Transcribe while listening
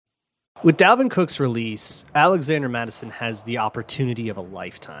With Dalvin Cook's release, Alexander Mattison has the opportunity of a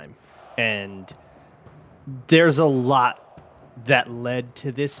lifetime. And there's a lot that led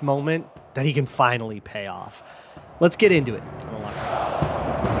to this moment that he can finally pay off. Let's get into it on the Locked On.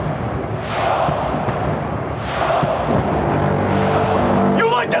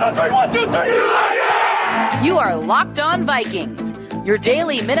 You like that on 3, 1, 2, 3, you like it! You are Locked On Vikings, your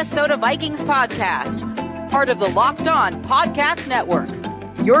daily Minnesota Vikings podcast, part of the Locked On Podcast Network,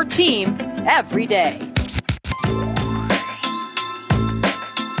 your team every day.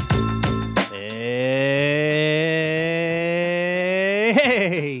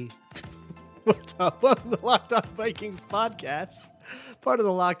 Hey, what's up? Welcome to the Locked On Vikings podcast, part of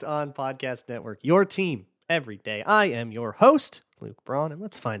the Locked On Podcast Network, your team every day. I am your host, Luke Braun, and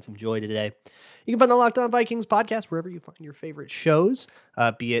let's find some joy today. You can find the Locked On Vikings podcast wherever you find your favorite shows,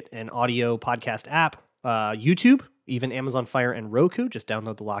 be it an audio podcast app, YouTube, even Amazon Fire and Roku. Just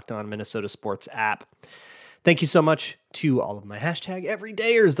download the Locked On Minnesota Sports app. Thank you so much to all of my hashtag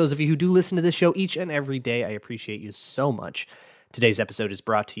everydayers, those of you who do listen to this show each and every day. I appreciate you so much. Today's episode is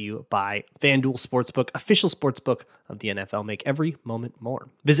brought to you by FanDuel Sportsbook, official sportsbook of the NFL. Make every moment more.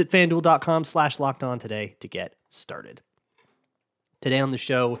 Visit FanDuel.com/lockedon today to get started. Today on the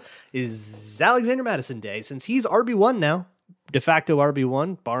show is Alexander Mattison Day, since he's RB1 now, de facto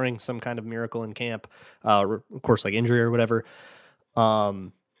RB1, barring some kind of miracle in camp, of course, like injury or whatever.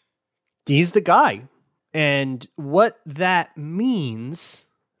 He's the guy. And what that means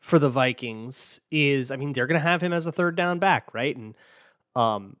for the Vikings is, I mean, they're going to have him as a third down back, right? And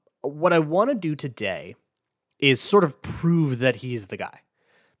what I want to do today is sort of prove that he's the guy.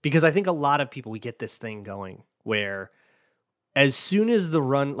 Because I think a lot of people, we get this thing going where as soon as the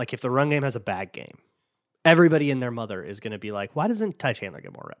run, like if the run game has a bad game, everybody and their mother is going to be like, why doesn't Ty Chandler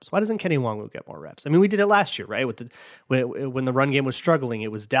get more reps? Why doesn't Kenny Nwangwu get more reps? I mean, we did it last year, right? When the run game was struggling,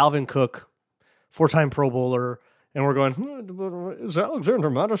 it was Dalvin Cook, 4-time Pro Bowler, and we're going, is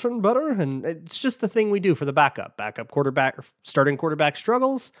Alexander Mattison better? And it's just the thing we do for the backup quarterback, or starting quarterback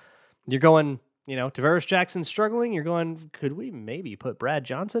struggles. You're going, Tavares Jackson's struggling. You're going, could we maybe put Brad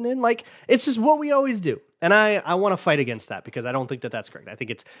Johnson in? Like, it's just what we always do. And I want to fight against that because I don't think that that's correct. I think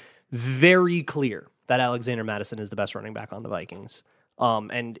it's very clear that Alexander Mattison is the best running back on the Vikings.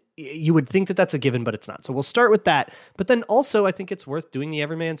 And you would think that that's a given, but it's not. So we'll start with that. But then also, I think it's worth doing the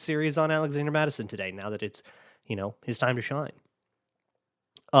Everyman series on Alexander Mattison today, now that it's, his time to shine.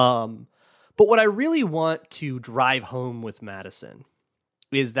 But what I really want to drive home with Mattison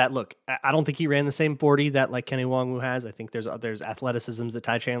is that, look, I don't think he ran the same 40 that like Kenny Nwangwu has. I think there's athleticisms that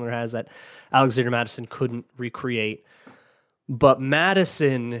Ty Chandler has that Alexander Mattison couldn't recreate. But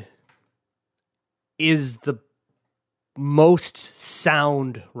Mattison is the most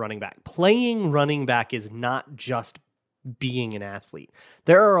sound running back. Playing running back is not just being an athlete.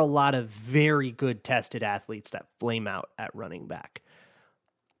 There are a lot of very good tested athletes that flame out at running back.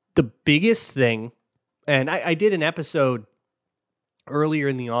 The biggest thing, and I did an episode earlier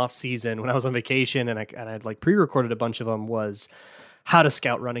in the off season when I was on vacation and I'd like pre-recorded a bunch of them, was how to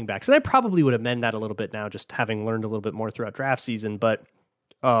scout running backs. And I probably would amend that a little bit now, just having learned a little bit more throughout draft season. But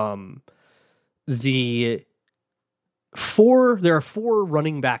there are 4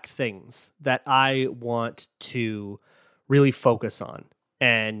 running back things that I want to really focus on.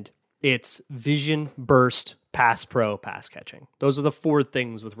 And it's vision, burst, pass pro, pass catching. Those are the 4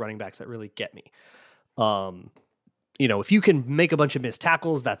 things with running backs that really get me. If you can make a bunch of missed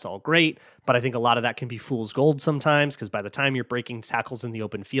tackles, that's all great. But I think a lot of that can be fool's gold sometimes, because by the time you're breaking tackles in the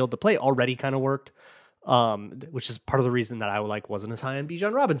open field, the play already kind of worked. Which is part of the reason that I wasn't as high on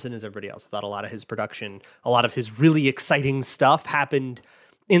Bijan Robinson as everybody else. I thought a lot of his production, a lot of his really exciting stuff happened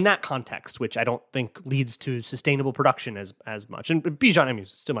in that context, which I don't think leads to sustainable production as much. And Bijan, I mean,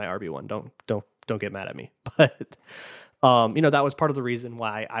 still my RB1. Don't get mad at me. But that was part of the reason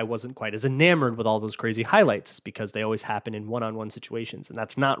why I wasn't quite as enamored with all those crazy highlights, because they always happen in one-on-one situations, and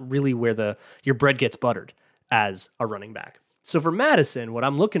that's not really where your bread gets buttered as a running back. So for Mattison, what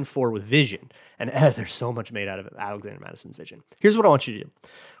I'm looking for with vision, and there's so much made out of Alexander Mattison's vision. Here's what I want you to do.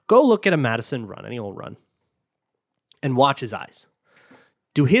 Go look at a Mattison run, any old run, and watch his eyes.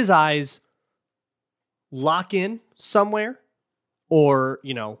 Do his eyes lock in somewhere? Or,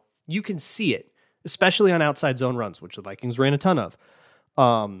 you can see it, especially on outside zone runs, which the Vikings ran a ton of.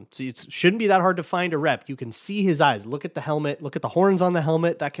 So it shouldn't be that hard to find a rep. You can see his eyes. Look at the helmet. Look at the horns on the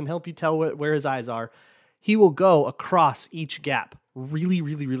helmet. That can help you tell where his eyes are. He will go across each gap really,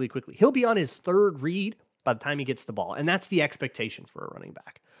 really, really quickly. He'll be on his 3rd read by the time he gets the ball. And that's the expectation for a running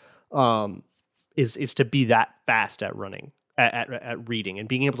back, is to be that fast at running, at reading, and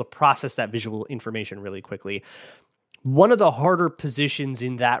being able to process that visual information really quickly. one of the harder positions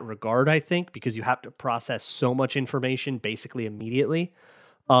in that regard, I think, because you have to process so much information basically immediately.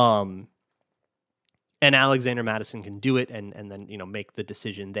 And Alexander Mattison can do it and then, make the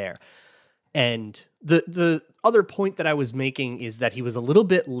decision there. And the other point that I was making is that he was a little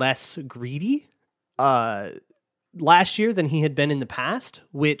bit less greedy last year than he had been in the past,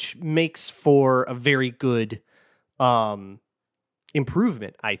 which makes for a very good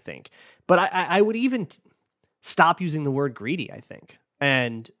improvement, I think. But I would even stop using the word greedy, I think.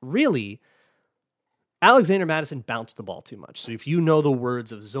 And really, Alexander Mattison bounced the ball too much. So if you know the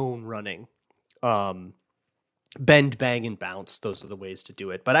words of zone running, bend, bang, and bounce, those are the ways to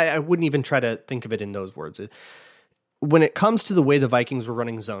do it. But I wouldn't even try to think of it in those words. When it comes to the way the Vikings were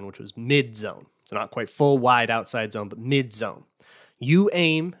running zone, which was mid-zone, so not quite full wide outside zone, but mid-zone, you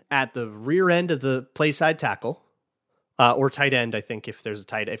aim at the rear end of the play side tackle, or tight end, I think, if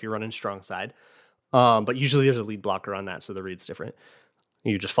you're running strong side. But usually there's a lead blocker on that, so the read's different.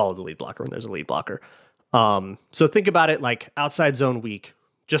 You just follow the lead blocker when there's a lead blocker. So think about it like outside zone weak,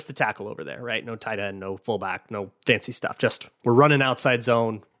 just the tackle over there, right? No tight end, no fullback, no fancy stuff. Just we're running outside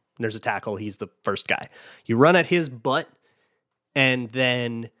zone. There's a tackle. He's the first guy. You run at his butt, and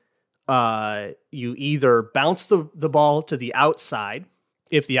then you either bounce the ball to the outside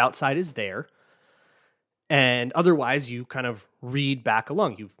if the outside is there, and otherwise you kind of read back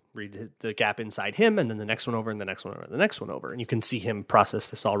along. You read the gap inside him, and then the next one over, and the next one over, and the next one over. And you can see him process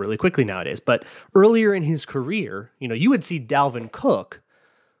this all really quickly nowadays. But earlier in his career, you would see Dalvin Cook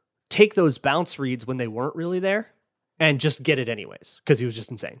take those bounce reads when they weren't really there and just get it anyways, because he was just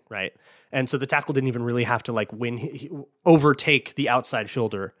insane, right? And so the tackle didn't even really have to overtake the outside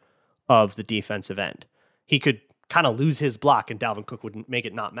shoulder of the defensive end. He could kind of lose his block, and Dalvin Cook would make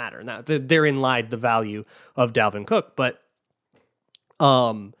it not matter. And therein lied the value of Dalvin Cook. But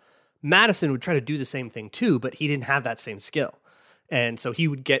Mattison would try to do the same thing too, but he didn't have that same skill. And so he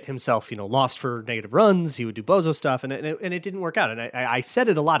would get himself, lost for negative runs. He would do bozo stuff, and it didn't work out. And I said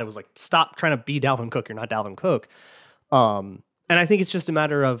it a lot. It was like, stop trying to be Dalvin Cook. You're not Dalvin Cook. And I think it's just a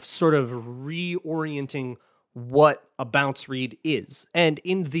matter of sort of reorienting what a bounce read is. And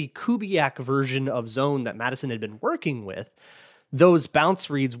in the Kubiak version of zone that Mattison had been working with, those bounce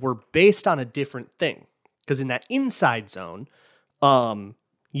reads were based on a different thing. Because in that inside zone,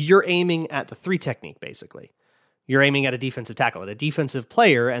 you're aiming at the 3 technique, basically. You're aiming at a defensive tackle, at a defensive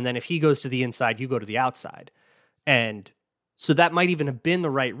player, and then if he goes to the inside, you go to the outside. And so that might even have been the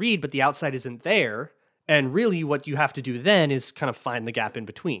right read, but the outside isn't there. And really what you have to do then is kind of find the gap in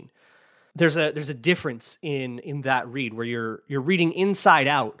between. There's a difference in that read where you're reading inside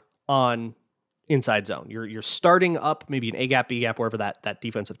out on inside zone. You're starting up maybe an A gap, B gap, wherever that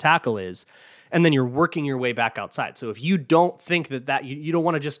defensive tackle is, and then you're working your way back outside. So if you don't think that you don't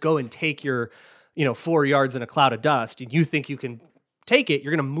want to just go and take your 4 yards in a cloud of dust, and you think you can take it,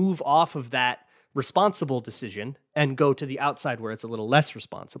 you're going to move off of that responsible decision and go to the outside where it's a little less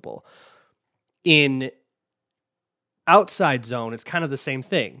responsible. In outside zone, it's kind of the same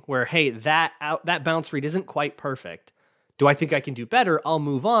thing where, hey, that bounce read isn't quite perfect. Do I think I can do better? I'll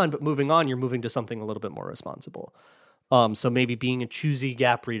move on, but moving on, you're moving to something a little bit more responsible. So maybe being a choosy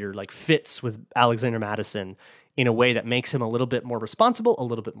gap reader fits with Alexander Mattison in a way that makes him a little bit more responsible, a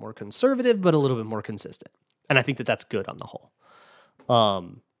little bit more conservative, but a little bit more consistent. And I think that's good on the whole.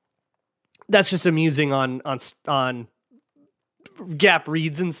 That's just amusing on gap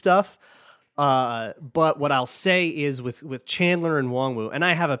reads and stuff. But what I'll say is with Chandler and Nwangwu, and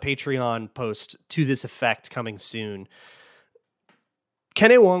I have a Patreon post to this effect coming soon.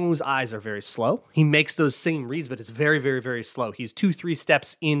 Kene Nwangwu's eyes are very slow. He makes those same reads, but it's very, very, very slow. He's 2-3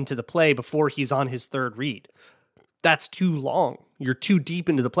 steps into the play before he's on his third read. That's too long. You're too deep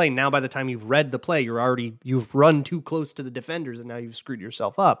into the play. Now, by the time you've read the play, you've run too close to the defenders, and now you've screwed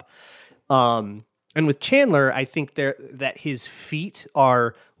yourself up. And with Chandler, I think that his feet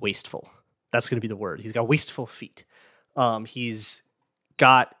are wasteful. That's going to be the word. He's got wasteful feet. He's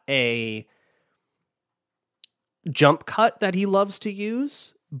got a jump cut that he loves to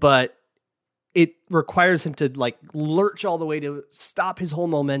use, but it requires him to lurch all the way to stop his whole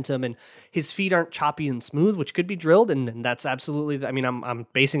momentum, and his feet aren't choppy and smooth, which could be drilled. And that's absolutely, I'm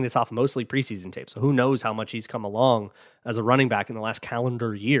basing this off mostly preseason tape. So who knows how much he's come along as a running back in the last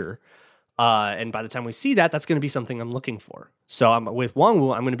calendar year. And by the time we see that, that's going to be something I'm looking for. So with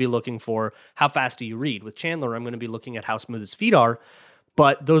Nwangwu, I'm going to be looking for how fast do you read. With Chandler, I'm going to be looking at how smooth his feet are.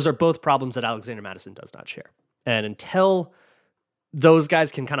 But those are both problems that Alexander Mattison does not share. And until those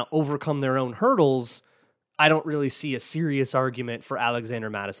guys can kind of overcome their own hurdles, I don't really see a serious argument for Alexander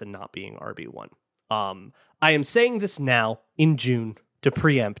Mattison not being RB1. I am saying this now in June to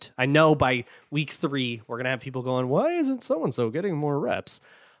preempt. I know by week 3, we're going to have people going, why isn't so-and-so getting more reps?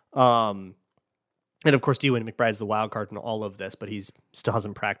 And of course, Dwayne McBride's the wild card in all of this, but he's still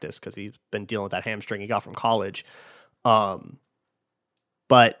hasn't practiced because he's been dealing with that hamstring he got from college.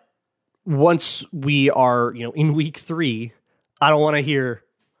 But once we are, in week 3, I don't want to hear,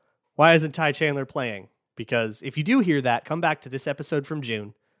 why isn't Ty Chandler playing? Because if you do hear that, come back to this episode from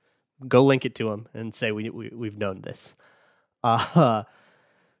June, go link it to him and say we've known this. So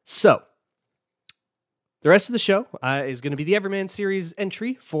the rest of the show is going to be the Everyman Series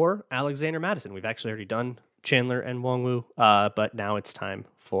entry for Alexander Mattison. We've actually already done Chandler and Wongwu, but now it's time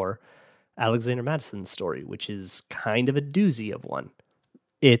for Alexander Mattison's story, which is kind of a doozy of one.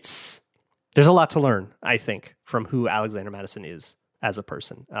 There's a lot to learn, I think, from who Alexander Mattison is as a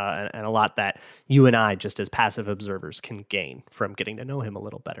person, and a lot that you and I, just as passive observers, can gain from getting to know him a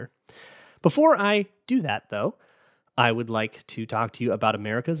little better. Before I do that, though, I would like to talk to you about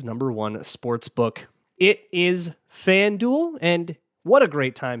America's #1 sports book. It is FanDuel, and what a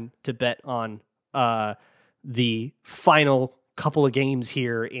great time to bet on the final couple of games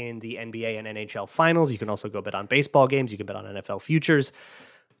here in the NBA and NHL finals. You can also go bet on baseball games. You can bet on NFL futures.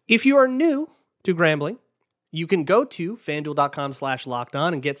 If you are new to gambling, you can go to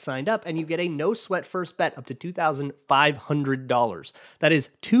FanDuel.com/lockedon and get signed up, and you get a no-sweat first bet up to $2,500. That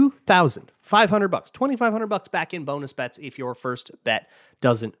is $2,500, $2,500 back in bonus bets if your first bet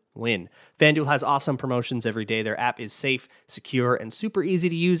doesn't win. FanDuel has awesome promotions every day. Their app is safe, secure, and super easy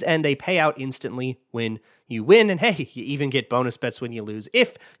to use, and they pay out instantly when you win. And hey, you even get bonus bets when you lose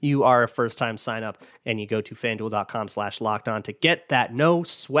if you are a first-time sign-up and you go to FanDuel.com/lockedon to get that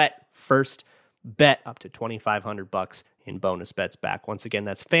no-sweat first bet up to $2,500 in bonus bets back. Once again,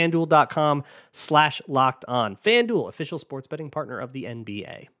 that's FanDuel.com/lockedon. FanDuel, official sports betting partner of the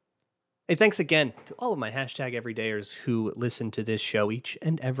NBA. Hey, thanks again to all of my #everydayers who listen to this show each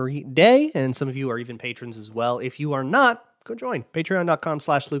and every day. And some of you are even patrons as well. If you are not, go join.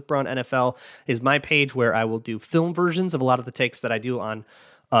 Patreon.com/LukeBraunNFL is my page where I will do film versions of a lot of the takes that I do on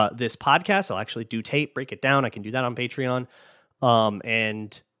this podcast. I'll actually do tape, break it down. I can do that on Patreon.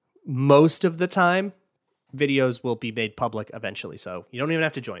 And most of the time, videos will be made public eventually. So you don't even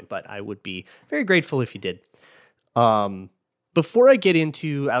have to join, but I would be very grateful if you did. Before I get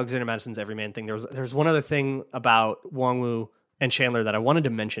into Alexander Mattison's Everyman thing, there's one other thing about Wongwu and Chandler that I wanted to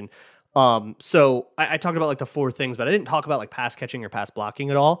mention. So I talked about like the 4 things, but I didn't talk about like pass catching or pass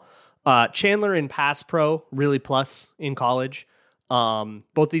blocking at all. Chandler in pass pro, really plus in college.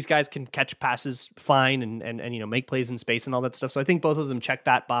 Both these guys can catch passes fine and make plays in space and all that stuff. So I think both of them check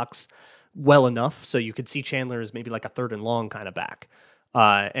that box well enough. So you could see Chandler as maybe like a 3rd and long kind of back.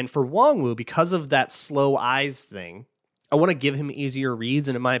 And for Wongwu, because of that slow eyes thing, I want to give him easier reads.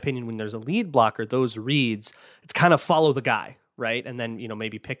 And in my opinion, when there's a lead blocker, those reads, it's kind of follow the guy, right? And then,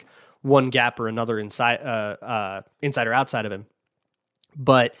 maybe pick one gap or another inside or outside of him.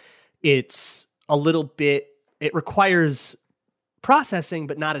 But it's a little bit, it requires processing,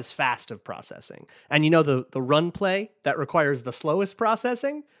 but not as fast of processing. And the run play that requires the slowest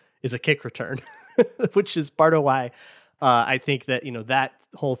processing is a kick return, which is part of why I think that, that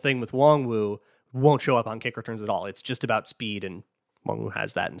whole thing with Wongwu won't show up on kick returns at all. It's just about speed, and Wongwu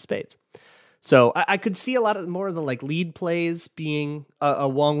has that in spades. So I could see a lot more of the like lead plays being a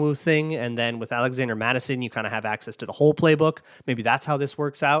Wongwu thing. And then with Alexander Mattison, you kind of have access to the whole playbook. Maybe that's how this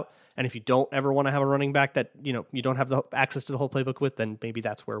works out. And if you don't ever want to have a running back that, you don't have the access to the whole playbook with, then maybe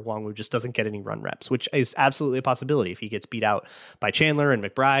that's where Wongwu just doesn't get any run reps, which is absolutely a possibility if he gets beat out by Chandler and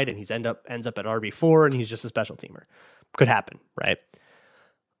McBride and ends up at RB4 and he's just a special teamer. Could happen, right?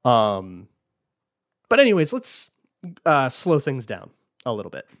 But anyways, let's slow things down a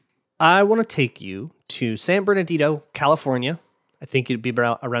little bit. I want to take you to San Bernardino, California. I think it'd be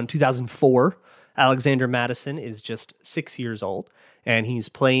around 2004. Alexander Mattison is just 6 years old, and he's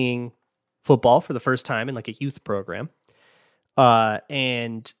playing football for the first time in like a youth program.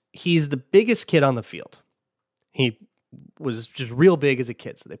 And he's the biggest kid on the field. He was just real big as a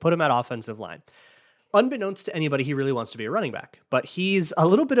kid, so they put him at offensive line. Unbeknownst to anybody, he really wants to be a running back, but he's a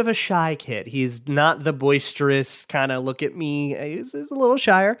little bit of a shy kid. He's not the boisterous kind of look at me. He's a little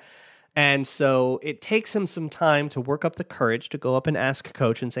shyer. And so it takes him some time to work up the courage to go up and ask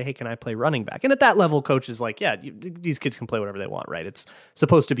coach and say, hey, can I play running back? And at that level, coach is like, yeah, these kids can play whatever they want, right? It's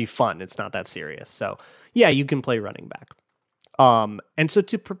supposed to be fun. It's not that serious. So yeah, you can play running back. And so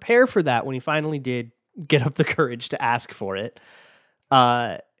to prepare for that, when he finally did get up the courage to ask for it,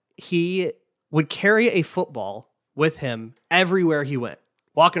 he would carry a football with him everywhere he went,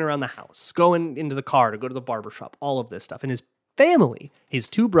 walking around the house, going into the car to go to the barbershop, all of this stuff. And his family, his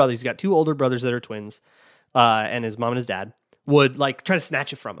 2 brothers, he's got 2 older brothers that are twins, and his mom and his dad. would like try to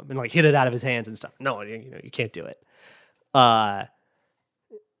snatch it from him and like hit it out of his hands and stuff. No, you can't do it.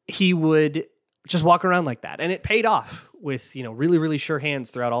 He would just walk around like that. And it paid off with, really, really sure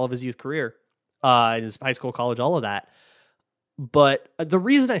hands throughout all of his youth career, in his high school, college, all of that. But the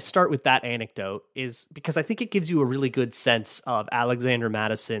reason I start with that anecdote is because I think it gives you a really good sense of Alexander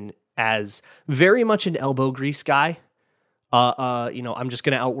Mattison as very much an elbow grease guy. I'm just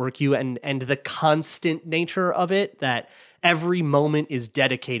going to outwork you, and the constant nature of it, that every moment is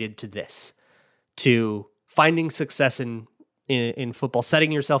dedicated to this, to finding success in football,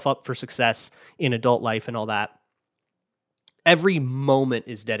 setting yourself up for success in adult life and all that. Every moment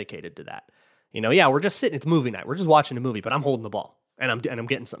is dedicated to that. We're just sitting, it's movie night. We're just watching a movie, but I'm holding the ball and I'm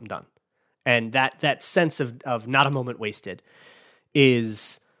getting something done. And that sense of not a moment wasted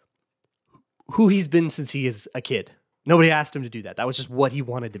is who he's been since he is a kid. Nobody asked him to do that. That was just what he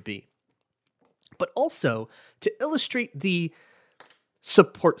wanted to be. But also to illustrate the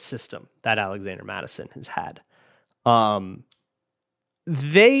support system that Alexander Mattison has had. The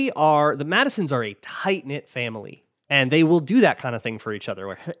Mattisons are a tight-knit family, and they will do that kind of thing for each other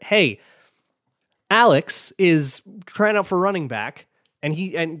where, hey, Alex is trying out for running back, and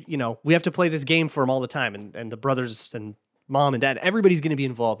we have to play this game for him all the time. And the brothers and mom and dad, everybody's going to be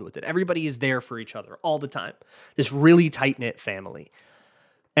involved with it. Everybody is there for each other all the time. This really tight-knit family.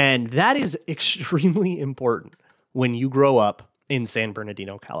 And that is extremely important when you grow up in San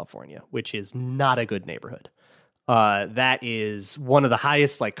Bernardino, California, which is not a good neighborhood. That is one of the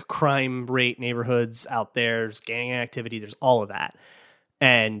highest crime rate neighborhoods out there. There's gang activity. There's all of that.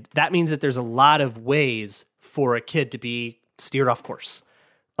 And that means that there's a lot of ways for a kid to be steered off course.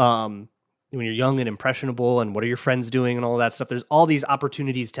 When you're young and impressionable and what are your friends doing and all of that stuff, there's all these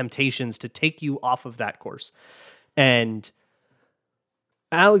opportunities, temptations to take you off of that course. And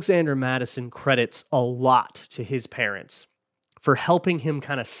Alexander Mattison credits a lot to his parents for helping him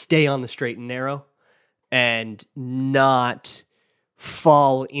kind of stay on the straight and narrow and not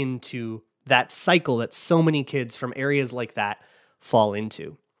fall into that cycle that so many kids from areas like that fall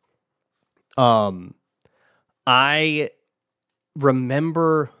into. I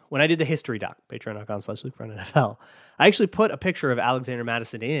remember when I did the history doc, patreon.com/LukeBrownNFL, I actually put a picture of Alexander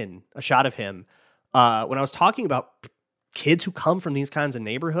Mattison in, a shot of him, when I was talking about kids who come from these kinds of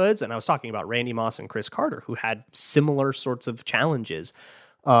neighborhoods, and I was talking about Randy Moss and Chris Carter, who had similar sorts of challenges.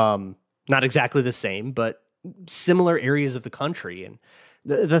 Not exactly the same, but similar areas of the country. And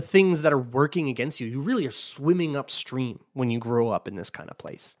the things that are working against you, you really are swimming upstream when you grow up in this kind of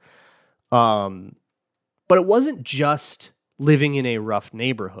place. But it wasn't just living in a rough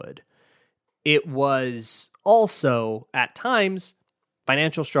neighborhood. It was also, at times,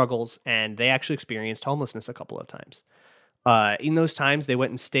 financial struggles, and they actually experienced homelessness a couple of times. In those times, they went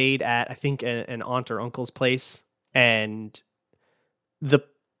and stayed at, I think, an aunt or uncle's place, and the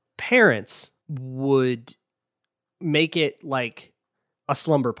parents would make it like a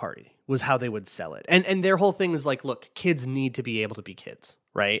slumber party was how they would sell it. And their whole thing is like, look, kids need to be able to be kids,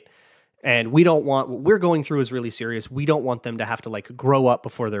 right? And we don't want, what we're going through is really serious. We don't want them to have to grow up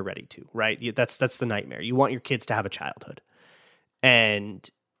before they're ready to, right? That's the nightmare. You want your kids to have a childhood. And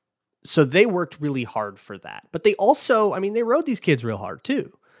so they worked really hard for that. But they also, they rode these kids real hard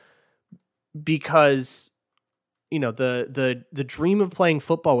too. Because, the dream of playing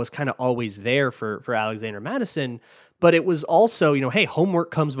football was kind of always there for Alexander Mattison. But it was also, hey, homework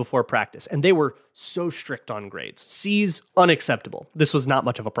comes before practice. And they were so strict on grades. C's, unacceptable. This was not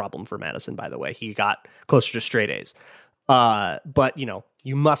much of a problem for Mattison, by the way. He got closer to straight A's. But,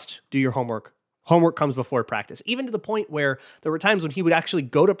 you must do your homework. Homework comes before practice. Even to the point where there were times when he would actually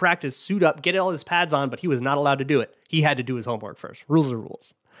go to practice, suit up, get all his pads on, but he was not allowed to do it. He had to do his homework first. Rules are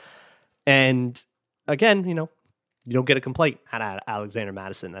rules. And again, you don't get a complaint at Alexander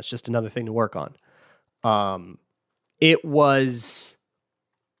Mattison. That's just another thing to work on. It was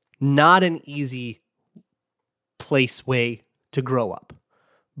not an easy way to grow up,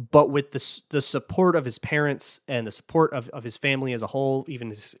 but with the support of his parents and the support of his family as a whole, even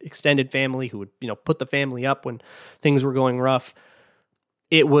his extended family who would, put the family up when things were going rough,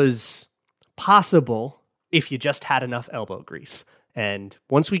 it was possible if you just had enough elbow grease. And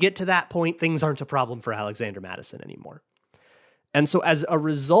once we get to that point, things aren't a problem for Alexander Mattison anymore. And so as a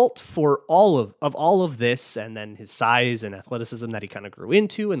result for all of this, and then his size and athleticism that he kind of grew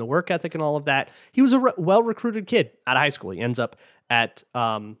into and the work ethic and all of that, he was a well-recruited kid out of high school. He ends up at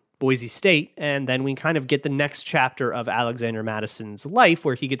Boise State, and then we kind of get the next chapter of Alexander Mattison's life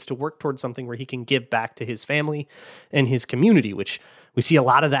where he gets to work towards something where he can give back to his family and his community, which we see a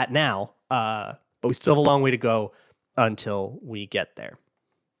lot of that now, but we still have a long way to go until we get there.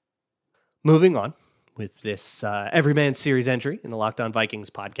 Moving on. with this Everyman Series entry in the Locked On Vikings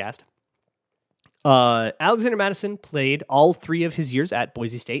podcast. Alexander Mattison played all 3 of his years at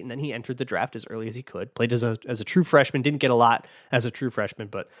Boise State, and then he entered the draft as early as he could. Played as a true freshman, didn't get a lot as a true freshman,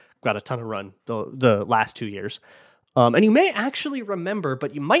 but got a ton of run the last 2 years. And you may actually remember,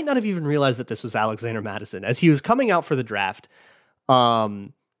 but you might not have even realized that this was Alexander Mattison. As he was coming out for the draft,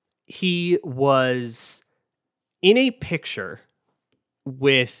 he was in a picture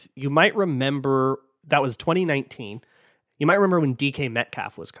with, you might remember, that was 2019. You might remember when DK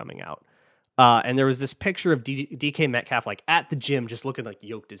Metcalf was coming out. And there was this picture of DK Metcalf like at the gym, just looking like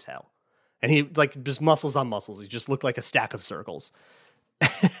yoked as hell. And he like just muscles on muscles. He just looked like a stack of circles.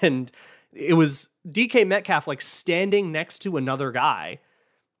 And it was DK Metcalf like standing next to another guy,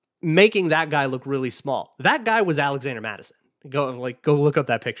 making that guy look really small. That guy was Alexander Mattison. Go look up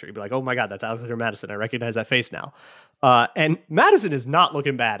that picture. You'd be like, oh my God, that's Alexander Mattison. I recognize that face now. And Mattison is not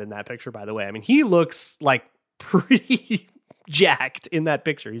looking bad in that picture, by the way. I mean, he looks like pretty jacked in that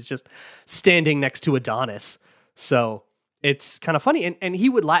picture. He's just standing next to Adonis. So it's kind of funny. And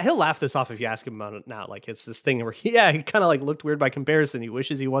he'll laugh this off if you ask him about it now. Like, it's this thing where he kind of like looked weird by comparison. He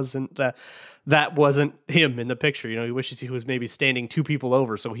wishes he wasn't, that wasn't him in the picture. You know, he wishes he was maybe standing 2 people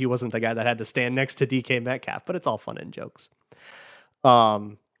over, so he wasn't the guy that had to stand next to DK Metcalf, but it's all fun and jokes.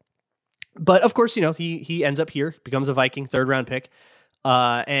 But of course, you know, he ends up here, becomes a Viking 3rd round pick.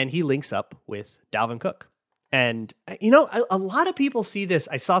 And he links up with Dalvin Cook. And, you know, a lot of people see this.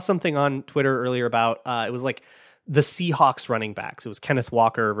 I saw something on Twitter earlier about, it was like the Seahawks running backs. It was Kenneth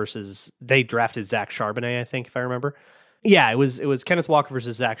Walker versus, they drafted Zach Charbonnet, I think, if I remember. Yeah, it was Kenneth Walker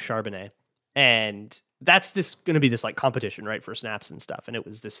versus Zach Charbonnet. And that's going to be this like competition, right, for snaps and stuff. And it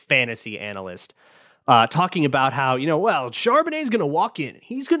was this fantasy analyst talking about how, you know, well, Charbonnet's going to walk in,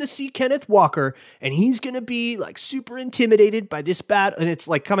 he's going to see Kenneth Walker, and he's going to be like super intimidated by this bat. And it's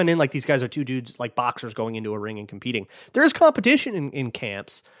like coming in like these guys are 2 dudes, like boxers going into a ring and competing. There's competition in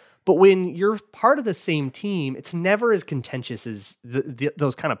camps, but when you're part of the same team, it's never as contentious as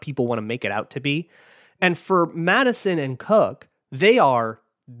those kind of people want to make it out to be. And for Mattison and Cook, they are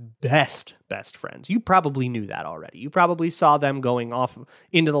best friends. You probably knew that already. You probably saw them going off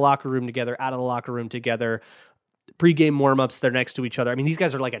into the locker room together, out of the locker room together, pregame warm-ups, they're next to each other. I mean, these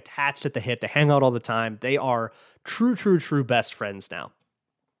guys are like attached at the hip. They hang out all the time. They are true best friends now.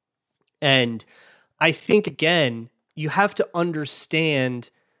 And I think, again, you have to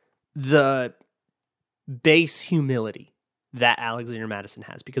understand the base humility that Alexander Mattison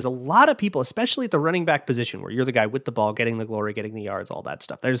has, because a lot of people, especially at the running back position where you're the guy with the ball, getting the glory, getting the yards, all that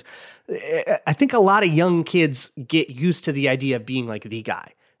stuff. I think a lot of young kids get used to the idea of being like the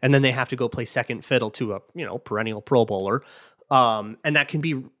guy, and then they have to go play second fiddle to a, you know, perennial Pro Bowler. And that can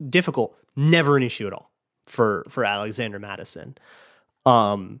be difficult. Never an issue at all for Alexander Mattison.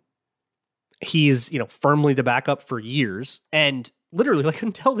 He's, you know, firmly the backup for years, and literally like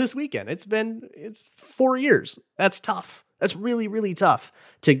until this weekend, it's 4 years. That's tough. That's really tough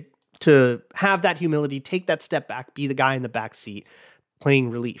to have that humility, take that step back, be the guy in the back seat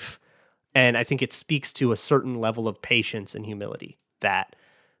playing relief. And I think it speaks to a certain level of patience and humility that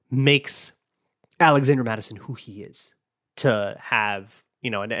makes Alexander Mattison who he is, to have,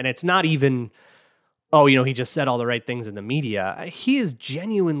 you know, and it's not even, oh, you know, he just said all the right things in the media. He is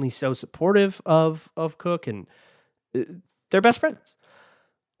genuinely so supportive of Cook, and they're best friends.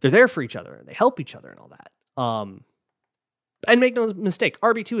 They're there for each other, and they help each other and all that. And make no mistake,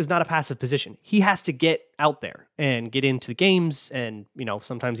 RB2 is not a passive position. He has to get out there and get into the games. And, you know,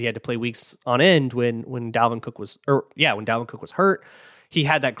 sometimes he had to play weeks on end when Dalvin Cook was hurt. He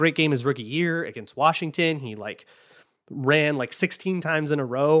had that great game his rookie year against Washington. He like ran like 16 times in a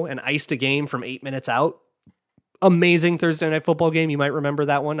row and iced a game from 8 minutes out. Amazing Thursday Night Football game. You might remember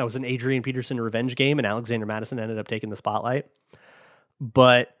that one. That was an Adrian Peterson revenge game, and Alexander Mattison ended up taking the spotlight.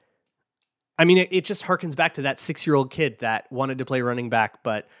 But I mean, it just harkens back to that 6-year-old kid that wanted to play running back,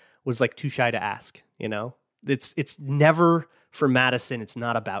 but was like too shy to ask, you know? It's never, for Mattison, it's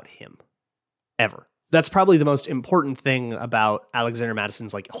not about him. Ever. That's probably the most important thing about Alexander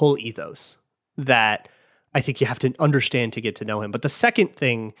Mattison's like whole ethos that I think you have to understand to get to know him. But the second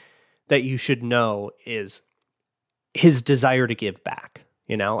thing that you should know is his desire to give back.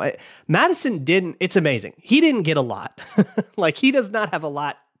 You know, Mattison it's amazing. He didn't get a lot. Like, he does not have a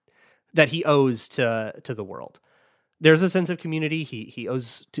lot that he owes to the world. There's a sense of community he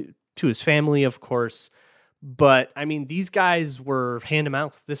owes to his family, of course. But I mean, these guys were hand to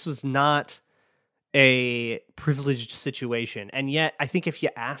mouth. This was not a privileged situation. And yet I think if you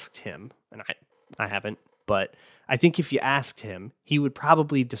asked him, and I haven't, but I think if you asked him, he would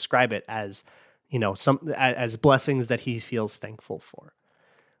probably describe it as, you know, as blessings that he feels thankful for.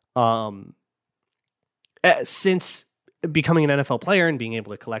 since becoming an NFL player and being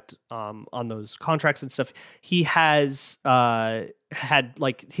able to collect on those contracts and stuff, he has had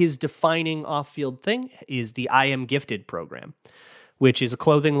like his defining off-field thing is the I Am Gifted program, which is a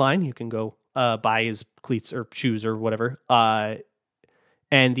clothing line. You can go buy his cleats or shoes or whatever.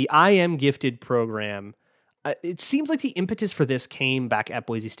 And the I Am Gifted program, it seems like the impetus for this came back at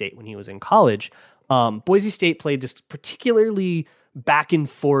Boise State when he was in college. Boise State played this particularly back and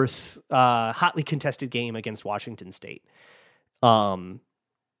forth, hotly contested game against Washington State.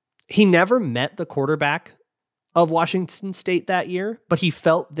 He never met the quarterback of Washington State that year, but he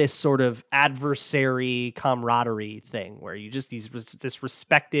felt this sort of adversary camaraderie thing where you just this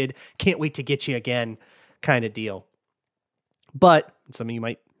respected, can't wait to get you again kind of deal. But some of you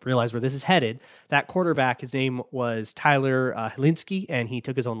might realize where this is headed. That quarterback, his name was Tyler Helinski, and he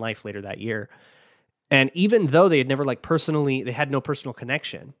took his own life later that year. And even though they had never they had no personal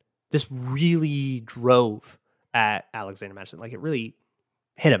connection, this really drove at Alexander Mattison. Like it really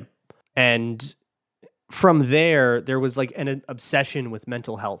hit him. And from there was like an obsession with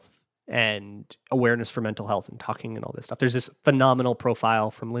mental health and awareness for mental health and talking and all this stuff. There's this phenomenal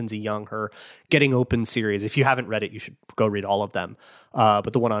profile from Lindsay Young, her Getting Open series. If you haven't read it, you should go read all of them.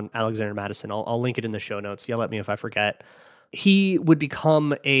 But the one on Alexander Mattison, I'll link it in the show notes. Yell at me if I forget. He would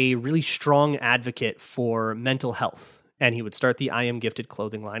become a really strong advocate for mental health, and he would start the I Am Gifted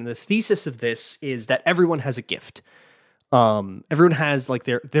clothing line. And the thesis of this is that everyone has a gift. Everyone has like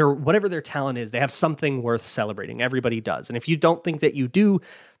their whatever their talent is, they have something worth celebrating. Everybody does. And if you don't think that you do,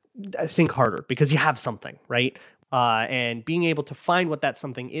 think harder because you have something, right? And being able to find what that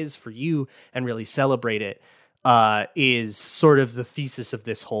something is for you and really celebrate it is sort of the thesis of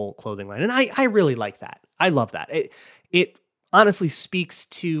this whole clothing line. And I really like that. I love that. It honestly speaks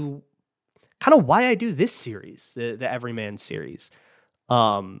to kind of why I do this series, the Everyman series.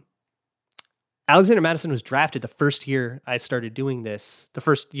 Alexander Mattison was drafted the first year I started doing this, the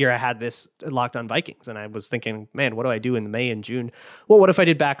first year I had this Locked On Vikings. And I was thinking, man, what do I do in May and June? Well, what if I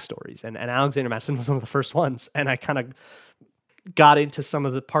did backstories? And Alexander Mattison was one of the first ones. And I kind of got into some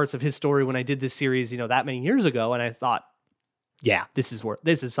of the parts of his story when I did this series, that many years ago. And I thought, yeah, this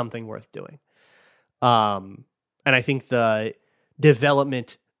is something worth doing. And I think the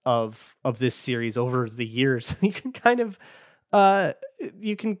development of this series over the years, you can kind of,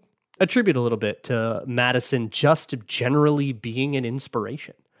 you can attribute a little bit to Mattison just generally being an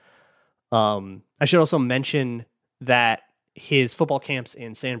inspiration. I should also mention that his football camps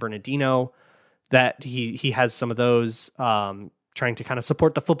in San Bernardino, that he has some of those, trying to kind of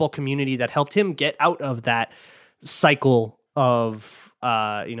support the football community that helped him get out of that cycle of,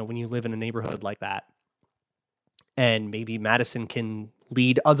 when you live in a neighborhood like that. And maybe Mattison can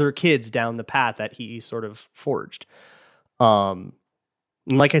lead other kids down the path that he sort of forged.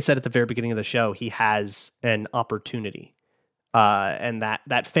 Like I said at the very beginning of the show, he has an opportunity, and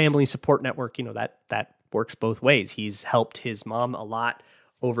that family support network, that works both ways. He's helped his mom a lot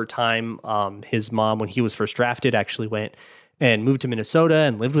over time. His mom, when he was first drafted, actually went and moved to Minnesota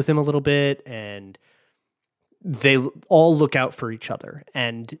and lived with him a little bit, and they all look out for each other.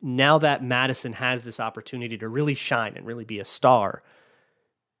 And now that Mattison has this opportunity to really shine and really be a star,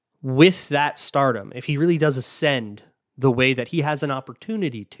 with that stardom, if he really does ascend the way that he has an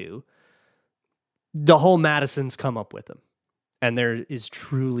opportunity to, the whole Mattisons come up with him. And there is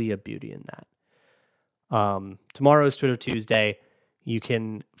truly a beauty in that. Tomorrow is Twitter Tuesday. You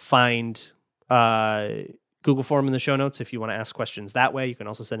can find Google form in the show notes if you want to ask questions that way. You can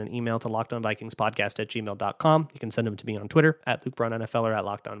also send an email to lockedonvikingspodcast@gmail.com. You can send them to me on Twitter at Luke Braun NFL or at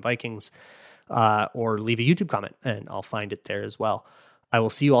LockedOnVikings, or leave a YouTube comment and I'll find it there as well. I will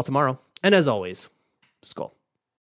see you all tomorrow. And as always, Skol.